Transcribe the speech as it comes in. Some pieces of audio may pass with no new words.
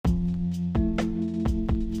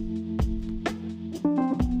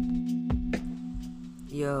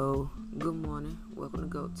Yo, good morning. Welcome to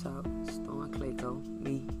Goat Talk. Storm Clayco,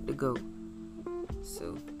 me, the Goat.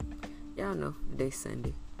 So, y'all know, today's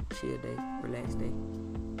Sunday. Chill day, relax day.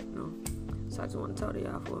 You know? So I just want to talk to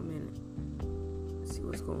y'all for a minute. See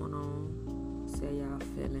what's going on. See how y'all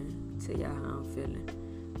feeling. Tell y'all how I'm feeling.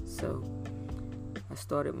 So, I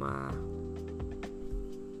started my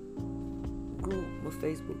group, my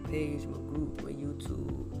Facebook page, my group, my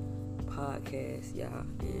YouTube, podcast, y'all.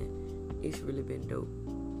 And it's really been dope.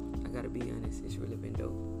 I gotta be honest, it's really been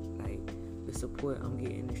dope. Like, the support I'm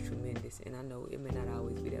getting is tremendous, and I know it may not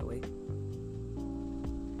always be that way,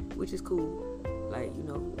 which is cool. Like, you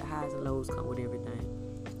know, the highs and lows come with everything.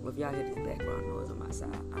 But if y'all hear this background noise on my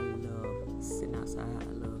side, I love sitting outside,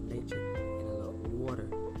 I love nature, and I love water.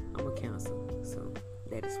 I'm a Cancer, so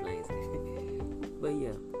that explains it. But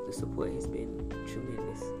yeah, the support has been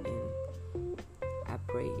tremendous, and I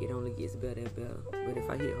pray it only gets better and better. But if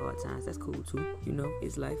I hit hard times, that's cool too. You know,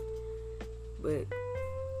 it's life. But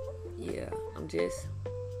yeah, I'm just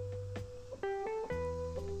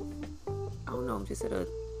at a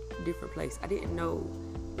different place. I didn't know,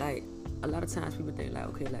 like, a lot of times people think like,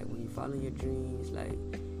 okay, like when you follow your dreams, like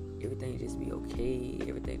everything just be okay,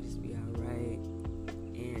 everything just be alright.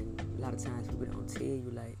 And a lot of times people don't tell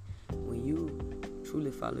you, like, when you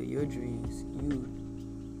truly follow your dreams, you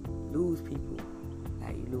lose people.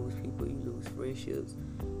 Like, you lose people, you lose friendships,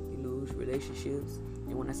 you lose relationships.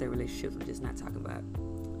 And when I say relationships, I'm just not talking about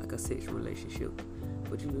like a sexual relationship,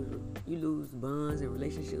 but you lose bonds and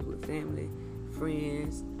relationships with family,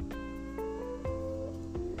 friends,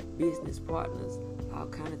 business partners, all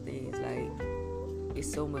kind of things. Like,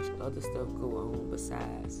 it's so much other stuff go on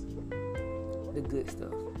besides the good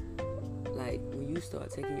stuff. Like, when you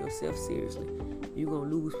start taking yourself seriously, you're gonna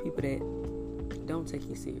lose people that don't take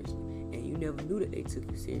you seriously. And you never knew that they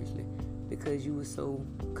took you seriously because you were so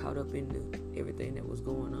caught up in everything that was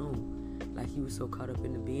going on. Like, you were so caught up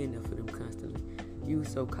in being there for them constantly. You were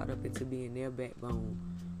so caught up into being their backbone.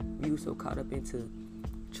 You were so caught up into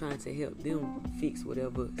trying to help them fix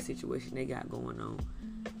whatever situation they got going on,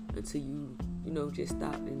 until you just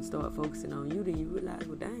stopped and start focusing on you. Then you realize,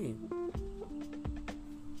 well, dang,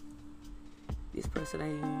 this person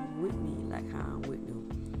ain't with me like how I'm with them.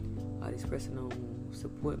 Or this person don't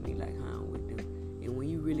support me like how I'm with them. And when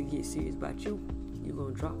you really get serious about you, you're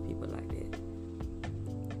going to drop people like that.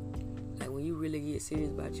 Like, when you really get serious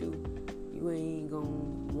about you, you ain't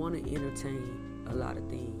going to want to entertain a lot of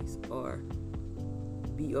things or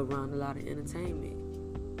be around a lot of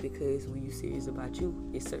entertainment. Because when you're serious about you,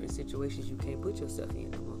 it's certain situations you can't put yourself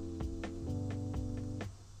in no more.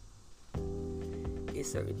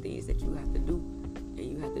 It's certain things that you have to do, and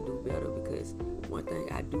you have to do better. Because one thing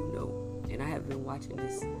I do know, and I have been watching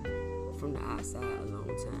this from the outside a long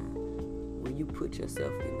time, when you put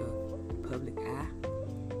yourself in the public eye,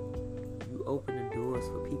 you open the doors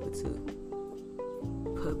for people to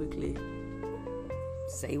publicly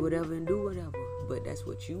say whatever and do whatever. But that's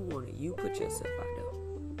what you wanted. You put yourself out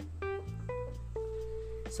there.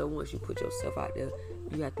 So once you put yourself out there,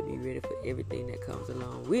 you have to be ready for everything that comes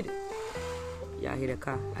along with it. Y'all hear the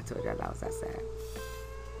car? I told y'all I was outside.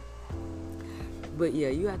 But yeah,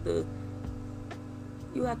 you have to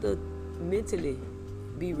mentally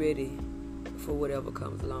be ready for whatever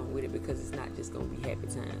comes along with it, because it's not just gonna be happy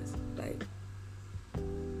times. Like,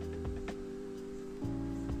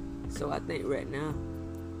 so I think right now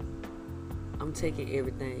I'm taking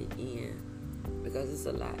everything in, because it's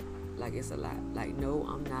a lot. Like, it's a lot. Like, no,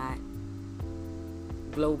 I'm not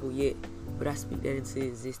global yet, but I speak that into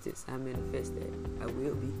existence. I manifest that I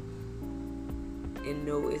will be. And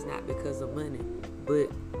no, it's not because of money,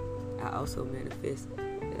 but I also manifest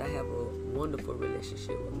that I have a wonderful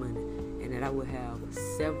relationship with money, and that I will have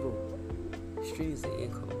several streams of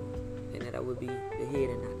income, and that I will be the head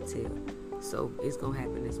and not the tail. So it's gonna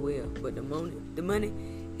happen as well. But the money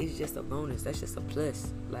is just a bonus. That's just a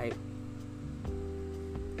plus. Like,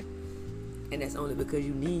 and that's only because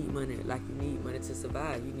you need money. Like, you need money to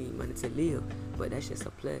survive. You need money to live. But that's just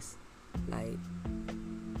a plus. Like,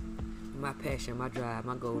 my passion, my drive,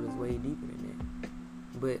 my goal is way deeper than that.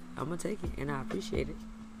 But I'm going to take it, and I appreciate it,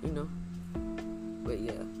 you know. But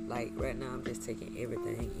yeah, like, right now I'm just taking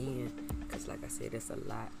everything in, because like I said, it's a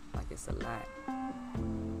lot. Like, it's a lot.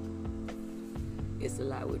 It's a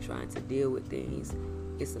lot with trying to deal with things.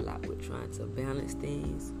 It's a lot with trying to balance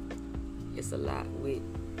things. It's a lot with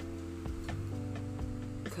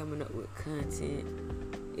coming up with content.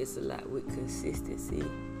 It's a lot with consistency.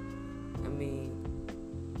 I mean,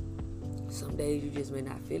 some days you just may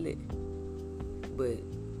not feel it, but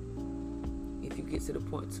if you get to the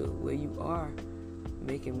point to where you are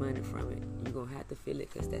making money from it, you're gonna have to feel it,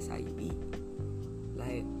 because that's how you eat.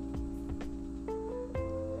 Like,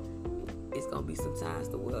 it's gonna be some times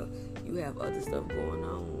to where you have other stuff going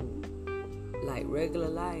on, like regular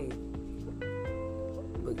life.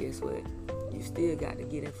 But guess what? You still got to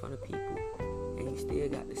get in front of people, and you still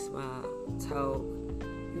got to smile, talk.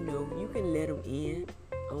 You know, you can let them in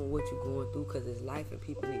on what you're going through, because it's life and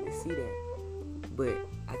people need to see that. But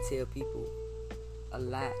I tell people a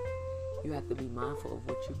lot, you have to be mindful of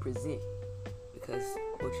what you present, because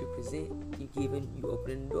what you present, you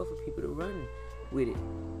opening the door for people to run with it.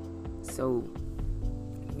 So,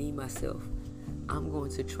 me, myself, I'm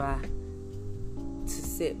going to try to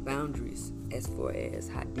set boundaries as far as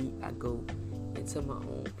how deep I go into my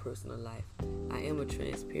own personal life. I am a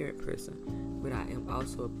transparent person, but I am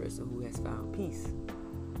also a person who has found peace.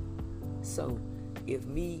 So, if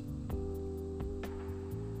me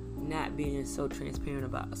not being so transparent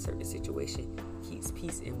about a certain situation keeps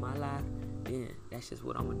peace in my life, then that's just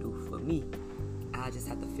what I'm going to do for me. I just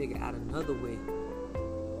have to figure out another way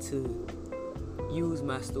to use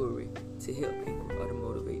my story to help people or to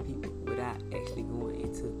motivate people without actually going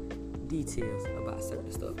into details about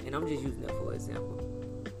certain stuff. And I'm just using that for example.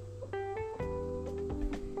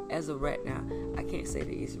 As of right now, I can't say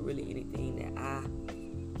that it's really anything that I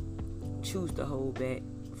choose to hold back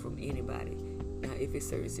from anybody. Now, if it's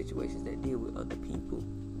certain situations that deal with other people,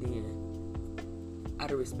 then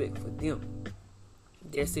out of respect for them,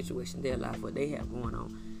 their situation, their life, what they have going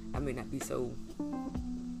on, I may not be so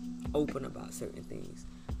open about certain things.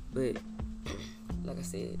 But like I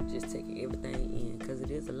said, just taking everything in, because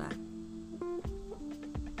it is a lot.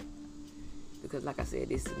 Because like I said,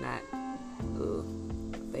 this is not a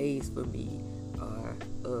phase for me, or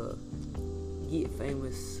a get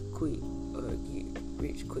famous quick or get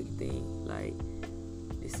rich quick thing. Like,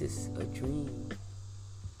 this is a dream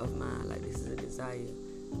of mine. Like, this is a desire.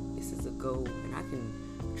 This is a goal. And I can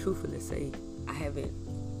truthfully say I haven't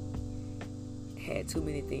had too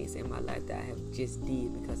many things in my life that I have just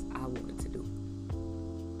did because I wanted to do.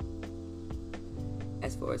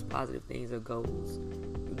 As far as positive things or goals,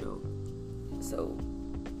 you know. So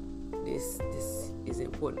this is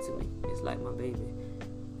important to me. It's like my baby.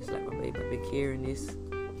 It's like my baby. I've been carrying this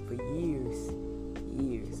for years.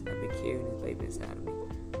 I've been carrying this baby inside of me.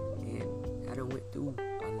 And I done went through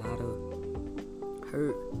a lot of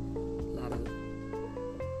hurt, a lot of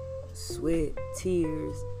sweat,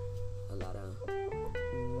 tears, a lot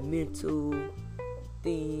of mental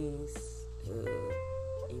things,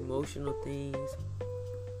 emotional things,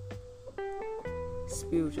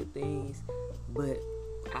 spiritual things. But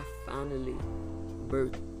I finally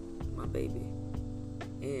birthed my baby.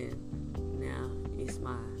 And now it's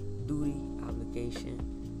my duty, obligation,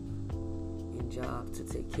 and job to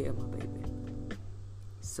take care of my baby.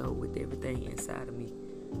 So with everything inside of me,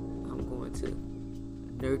 I'm going to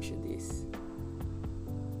nurture this.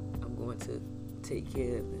 I'm going to take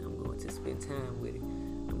care of it. I'm going to spend time with it.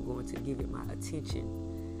 I'm going to give it my attention.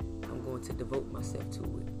 I'm going to devote myself to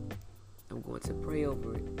it. I'm going to pray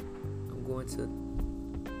over it. I'm going to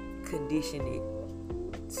condition it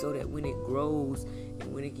so that when it grows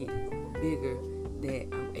and when it gets bigger, that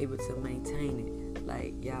I'm able to maintain it.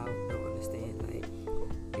 Like, y'all don't understand. Like,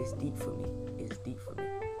 it's deep for me. It's deep for me.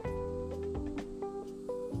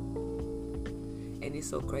 And it's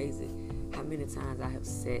so crazy how many times I have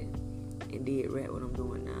sat and did rap what I'm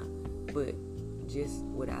doing now, but just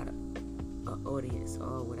without an audience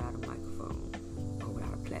or without a microphone or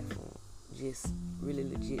without a platform. Just really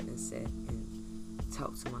legit and sat and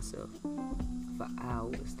talked to myself for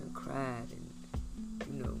hours and cried, and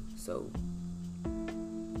you know, so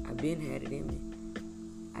I've been had it in me.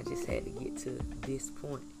 I just had to get to this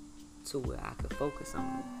point to where I could focus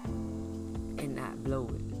on it and not blow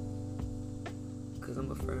it. Because I'm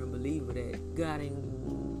a firm believer that God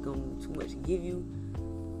ain't gonna too much give you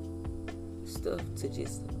stuff to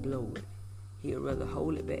just blow it. He'll rather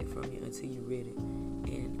hold it back from you until you're ready.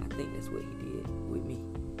 And I think that's what he did with me.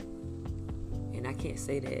 And I can't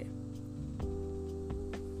say that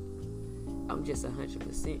I'm just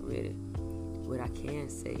 100% ready. But I can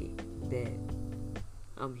say that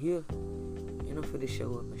I'm here and I'm finna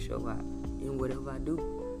show up and show out in whatever I do.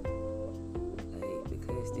 Like,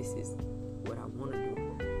 because this is what I want to do.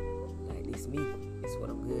 Like, this me. It's what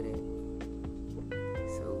I'm good at.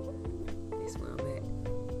 So, that's where I'm at.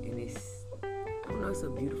 And it's, I don't know, it's a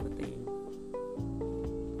beautiful thing.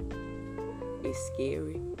 It's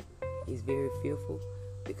scary. It's very fearful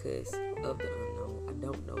because of the unknown. I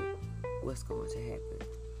don't know what's going to happen.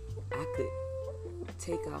 I could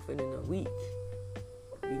take off and in a week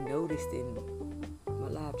be noticed and my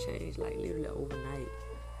life change like literally overnight.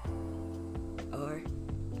 Or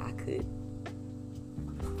I could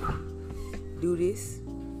do this.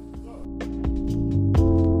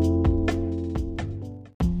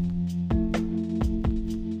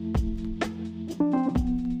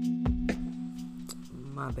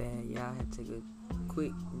 My bad, y'all. I had to take a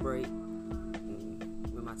quick break.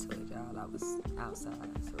 Remember I told y'all I was outside,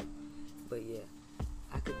 but yeah,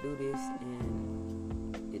 I could do this,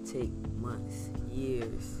 and it take months,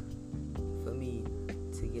 years for me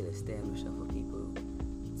to get established, or for people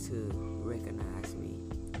to recognize me,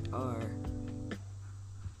 or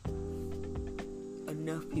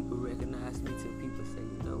enough people recognize me till people say,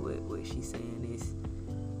 you know what she's saying is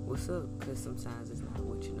what's up, because sometimes it's not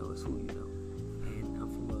what you know, it's who you know. And I'm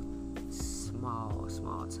from a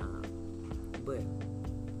small town, but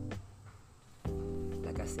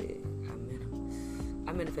like I said,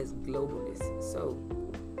 I manifest globalness, so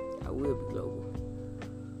I will be global.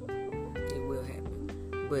 It will happen.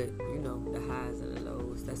 But, you know, the highs and the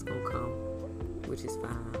lows, that's going to come, which is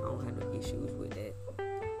fine. I don't have no issues with that.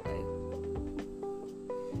 Like,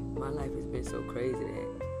 my life has been so crazy that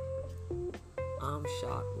I'm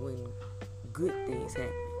shocked when good things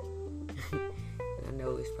happen. And I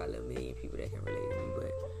know it's probably a million people that can relate to me,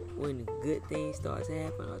 but when good things start to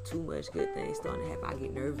happen, or too much good things start to happen, I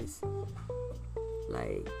get nervous.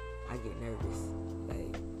 Like, I get nervous.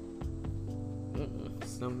 Like,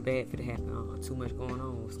 something bad for to happen. Too much going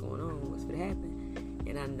on. What's going on? What's for to happen?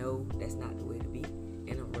 And I know that's not the way to be.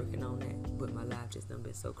 And I'm working on that. But my life just done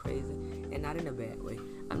been so crazy. And not in a bad way.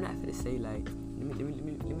 I'm not finna say, like, let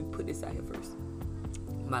me put this out here first.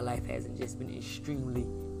 My life hasn't just been extremely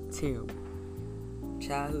terrible.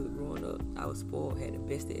 Childhood, growing up, I was spoiled, had the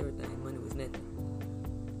best of everything. Money was nothing.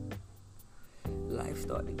 Life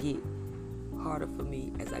started to get harder for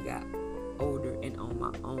me as I got older and on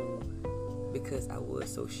my own, because I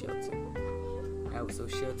was so sheltered. I was so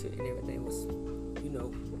sheltered, and everything was, you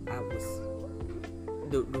know, I was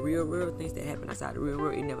the real world, things that happen outside the real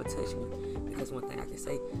world, it never touched me. Because one thing I can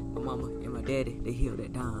say, my mama and my daddy, they held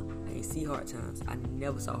that down. I ain't see hard times. I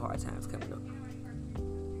never saw hard times coming up.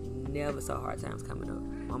 Never saw hard times coming up.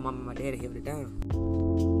 My mama and my daddy held it down.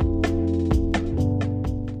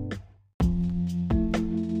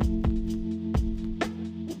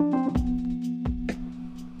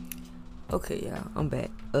 Okay, y'all, I'm back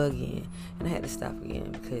again, and I had to stop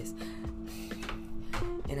again because,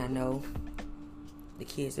 and I know the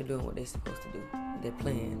kids are doing what they're supposed to do. They're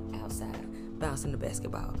playing outside, bouncing the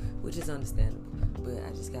basketball, which is understandable, but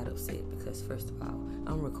I just got upset because, first of all,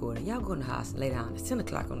 I'm recording. Y'all go in the house and lay down. It's 10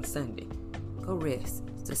 o'clock on a Sunday. Go rest.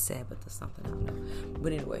 It's a Sabbath or something, I don't know.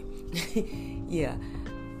 But anyway, yeah,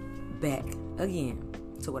 back again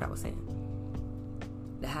to what I was saying.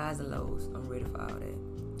 The highs and lows, I'm ready for all that.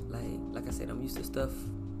 Like I said, I'm used to stuff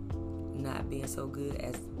not being so good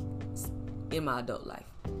as in my adult life.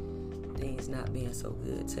 Things not being so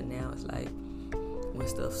good. To now, it's like when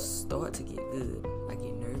stuff start to get good, I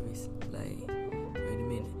get nervous. Like, wait a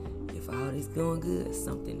minute, if all this going good,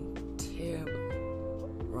 something terrible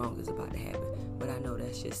wrong is about to happen. But I know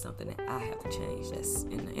that's just something that I have to change.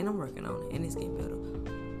 And I'm working on it, and it's getting better.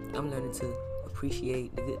 I'm learning to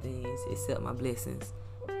appreciate the good things, accept my blessings.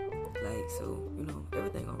 Like, so, you know,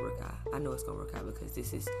 everything gonna work out. I know it's gonna work out because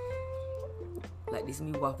this is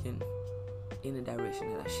me walking in the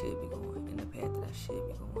direction that I should be going, in the path that I should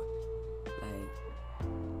be going. Like,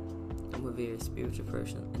 I'm a very spiritual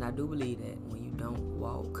person, and I do believe that when you don't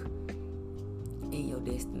walk in your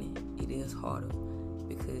destiny, it is harder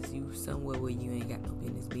because you somewhere where you ain't got no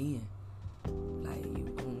business being. Like,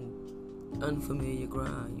 you on unfamiliar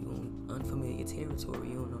ground, you on unfamiliar territory,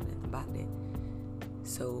 you don't know nothing about that.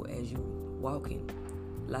 So as you walking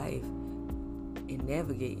life and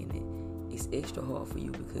navigating it, it's extra hard for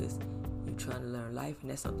you because you're trying to learn life, and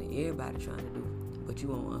that's something everybody trying to do. But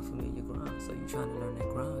you on unfamiliar ground, so you're trying to learn that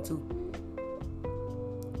ground too.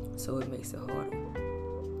 So it makes it harder.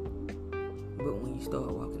 But when you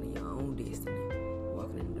start walking in your own destiny,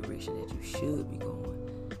 walking in the direction that you should be going,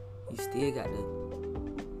 you still got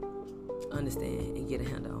to understand and get a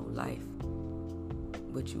handle on life.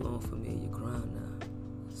 But you on familiar ground now.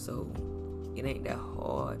 So it ain't that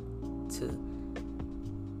hard to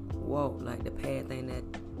walk. Like, the path ain't that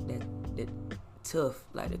tough.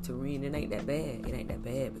 Like, the terrain, it ain't that bad. It ain't that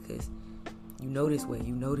bad because you know this way.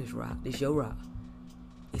 You know this rock. This your rock.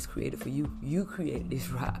 It's created for you. You created this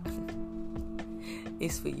rock.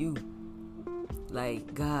 It's for you.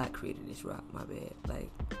 Like, God created this rock. My bad. Like,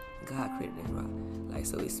 God created this rock. Like,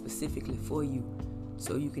 so it's specifically for you.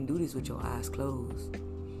 So you can do this with your eyes closed.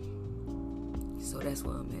 So that's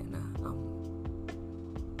where I'm at now.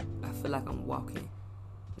 I feel like I'm walking.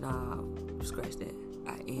 Nah, scratch that.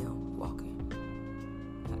 I am walking.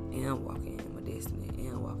 I am walking in my destiny. I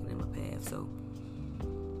am walking in my path. life. So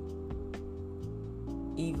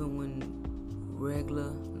even when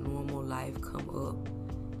regular, normal life come up,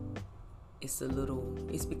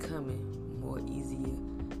 it's becoming more easier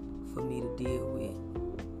for me to deal with,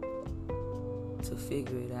 to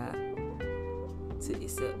figure it out, to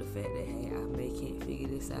accept the fact that, hey, I can't figure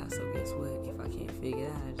this out, so guess what? If I can't figure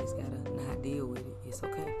it out, I just gotta not deal with it. It's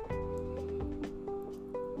okay.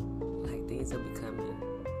 Like, things are becoming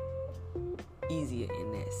easier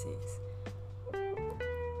in that sense.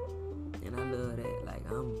 And I love that. Like,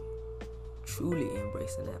 I'm truly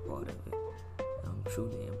embracing that part of it.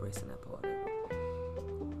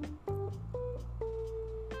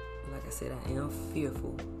 Like I said, I am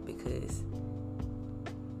fearful because,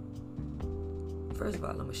 first of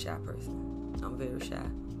all, I'm a shy person. I'm very shy.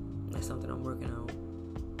 That's something I'm working on.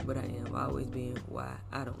 But I am always being why,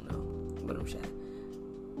 I don't know. But I'm shy.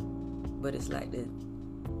 But it's like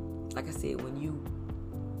I said, when you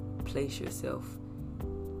place yourself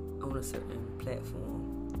on a certain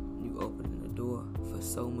platform, you open the door for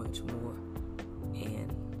so much more,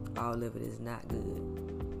 and all of it is not good.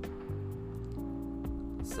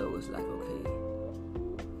 So it's like, okay,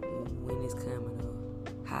 when it's coming, or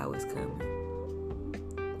how it's coming,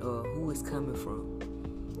 or who it's coming from,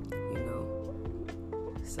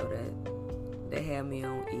 so that had me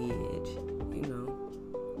on edge.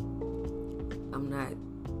 I'm not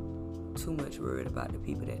too much worried about the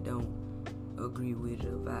people that don't agree with it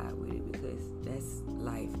or vibe with it, because that's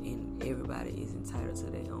life and everybody is entitled to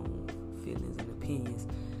their own feelings and opinions.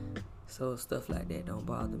 So stuff like that don't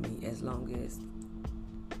bother me as long as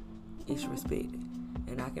it's respected.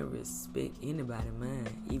 And I can respect anybody's mind,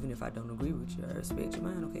 even if I don't agree with you. I respect your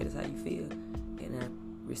mind. Okay, that's how you feel, and I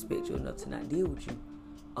respect you enough to not deal with you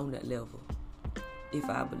on that level if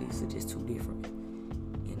our beliefs are just too different.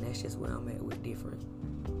 And that's just where I'm at with different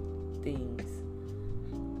things.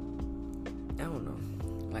 I don't know.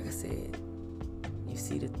 Like I said, you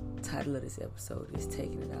see the title of this episode is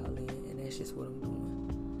Taking It All In, and that's just what I'm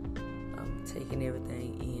doing. I'm taking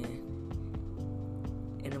everything in,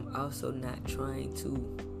 and I'm also not trying to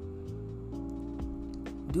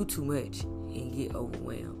do too much and get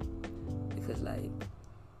overwhelmed, because like,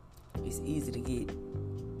 it's easy to get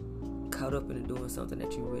caught up in doing something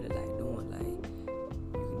that you really like doing. Like, you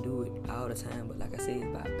can do it all the time, but like I said, it's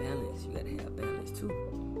about balance. You gotta have balance too.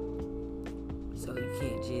 So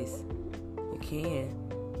you can,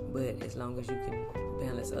 but as long as you can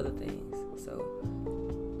balance other things. So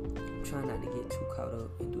I'm trying not to get too caught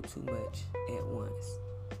up and do too much at once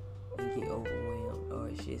and get overwhelmed, or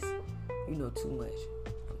it's just, too much.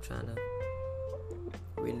 I'm trying to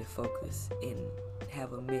really focus and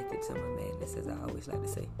have a method to my madness, as I always like to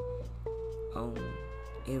say, on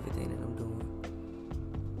everything that I'm doing.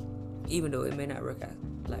 Even though it may not work out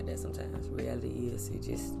like that sometimes. Reality is, it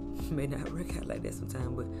just may not work out like that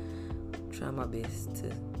sometimes, but I'm trying my best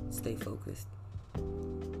to stay focused,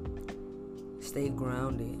 stay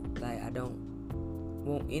grounded. Like, I don't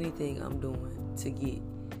want anything I'm doing to get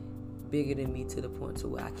bigger than me to the point to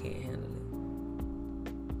where I can't handle it.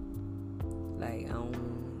 Like,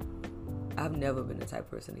 I've never been the type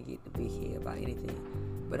of person to get the big head about anything,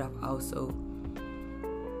 but I've also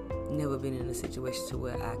never been in a situation to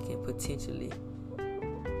where I can potentially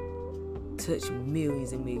touch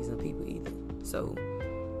millions and millions of people either. So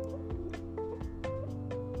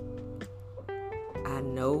I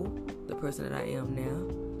know the person that I am now.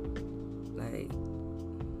 Like,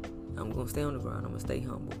 I'm gonna stay on the ground, I'm gonna stay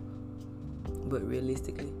humble, but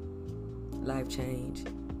realistically, life change,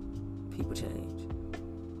 people change,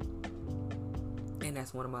 and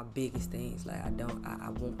that's one of my biggest things. Like, I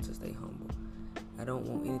want to stay humble. I don't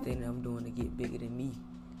want anything that I'm doing to get bigger than me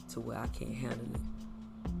to where I can't handle it,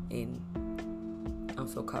 and I'm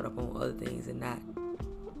so caught up on other things and not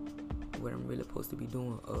what I'm really supposed to be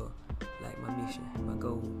doing, or like my mission, my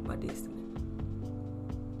goal, my destiny.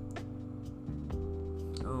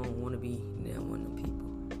 I don't want to be near one of them people,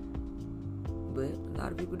 but a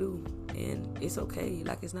lot of people do, and it's okay.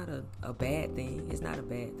 Like, it's not a bad thing. It's not a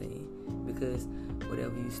bad thing, because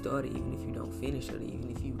whatever you started, even if you don't finish it,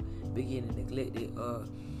 even if you begin to neglect it or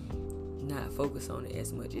not focus on it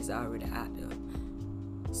as much, it's already out there.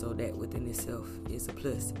 So that within itself is a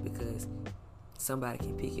plus, because somebody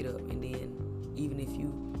can pick it up, and then even if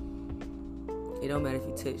it don't matter if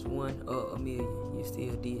you touched one or a million, you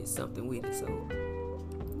still did something with it. So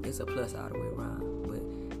it's a plus all the way around. But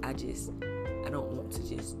I don't want to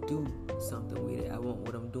just do something with it. I want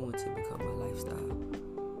what I'm doing to become my lifestyle.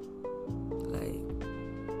 Like,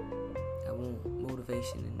 I want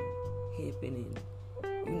motivation and helping,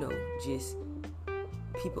 and just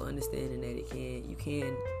people understanding that you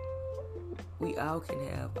can we all can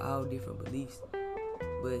have all different beliefs,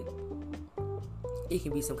 but it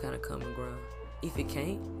can be some kind of common ground. If it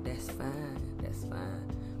can't, that's fine.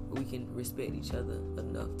 But we can respect each other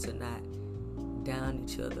enough to not down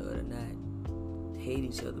each other or to not hate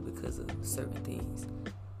each other because of certain things.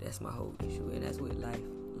 That's my whole issue, and that's with life.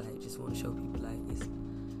 Like, just want to show people, like, it's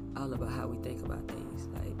all about how we think about things.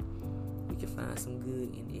 Like, we can find some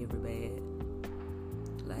good in every bad.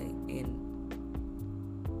 Like,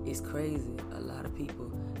 and it's crazy. A lot of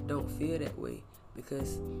people don't feel that way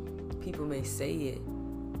because people may say it,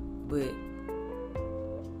 but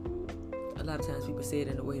a lot of times people say it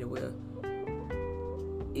in a way to where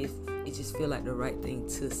if it just feel like the right thing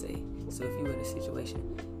to say. So if you're in a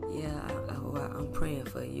situation, I'm praying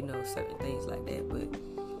for, certain things like that, but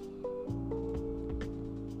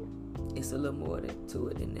it's a little more to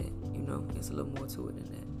it than that, it's a little more to it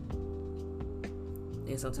than that.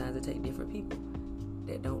 And sometimes it takes different people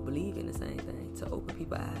that don't believe in the same thing to open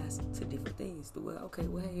people's eyes to different things. Hey,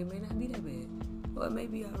 it may not be that bad, or it may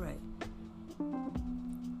be alright.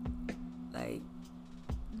 Like,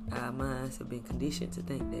 our minds have been conditioned to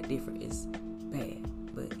think that different is bad,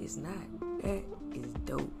 but it's not. That is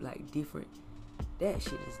dope. Like, different, that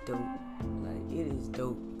shit is dope. Like, it is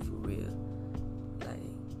dope for real. Like,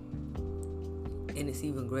 and it's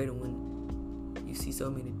even greater when you see so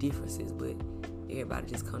many differences, but everybody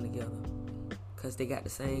just come together because they got the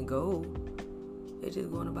same goal. They're just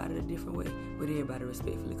going about it a different way, but everybody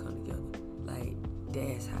respectfully come together. Like,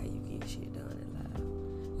 that's how you get shit done in life.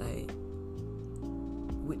 Like,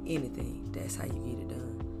 with anything, that's how you get it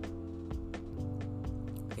done.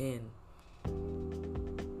 And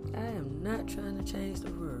I am not trying to change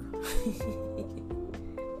the world.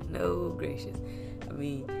 No gracious. I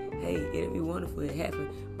mean, hey, it'd be wonderful it happened,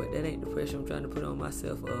 but that ain't the pressure I'm trying to put on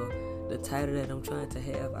myself or the title that I'm trying to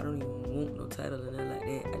have. I don't even want no title or nothing like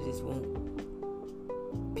that. I just want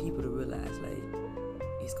people to realize, like,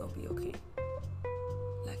 it's gonna be okay.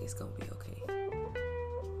 Like, it's gonna be okay.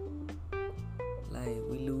 Like,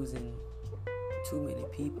 we losing too many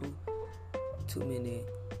people, too many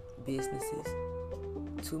businesses,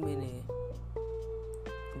 too many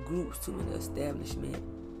groups, too many establishments.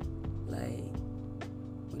 Like,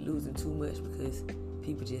 we losing too much because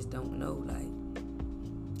people just don't know, like,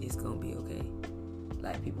 it's gonna be okay.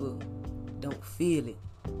 Like, people don't feel it.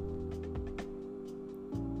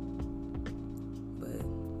 But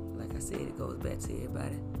like I said, it goes back to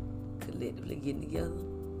everybody collectively getting together,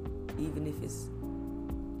 even if it's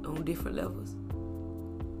on different levels,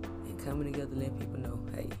 and coming together, letting people know,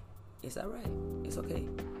 hey, it's alright, it's okay.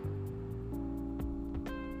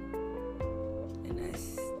 And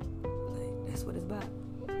that's what it's about.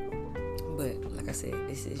 But like I said,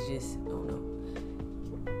 this is just, I don't know,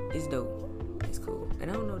 it's dope, it's cool. And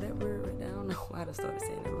I don't know that word right now, I don't know why I started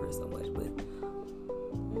saying that word so much, but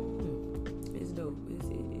it's dope.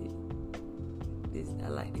 I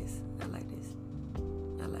like this. I like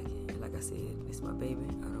it. And like I said, it's my baby.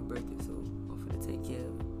 I done birthed it, so I'm finna take care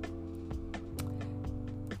of it.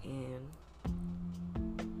 And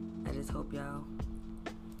I just hope y'all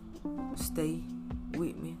stay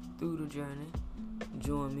with me through the journey.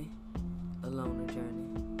 Join me along the journey,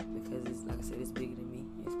 because it's, like I said, it's bigger than me.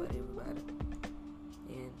 It's about everybody.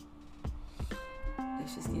 And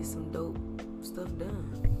let's just get some dope stuff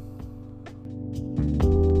done.